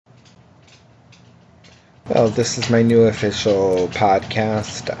Well, this is my new official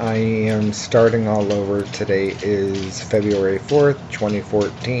podcast. I am starting all over. Today is February 4th,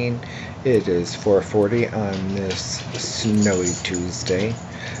 2014. It is 4:40 on this snowy Tuesday.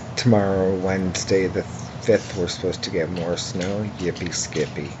 Tomorrow, Wednesday the 5th, we're supposed to get more snow. Yippee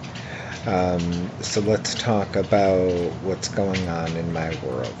skippy. So let's talk about what's going on in my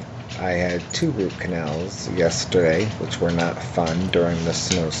world. I had 2 root canals yesterday, which were not fun during the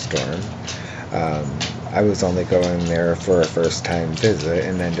snowstorm. I was only going there for a first-time visit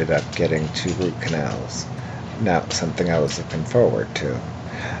and ended up getting 2 root canals. Not something I was looking forward to.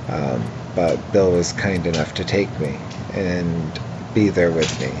 But Bill was kind enough to take me and be there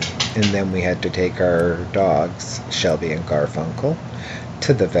with me. And then we had to take our dogs, Shelby and Garfunkel,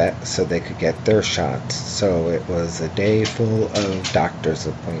 to the vet so they could get their shots. So it was a day full of doctor's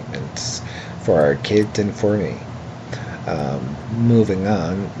appointments for our kids and for me. Moving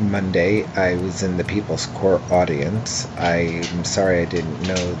on, Monday I was in the People's Court audience. I'm sorry I didn't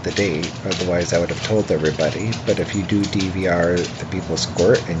know the date, otherwise I would have told everybody. But if you do DVR the People's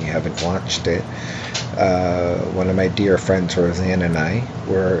Court and you haven't watched it, one of my dear friends Roseanne and I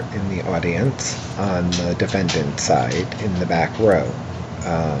were in the audience on the defendant's side in the back row.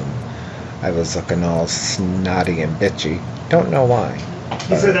 I was looking all snotty and bitchy. Don't know why.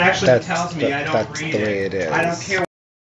 He said, actually, he tells me I don't that's read the way it. it is. I don't care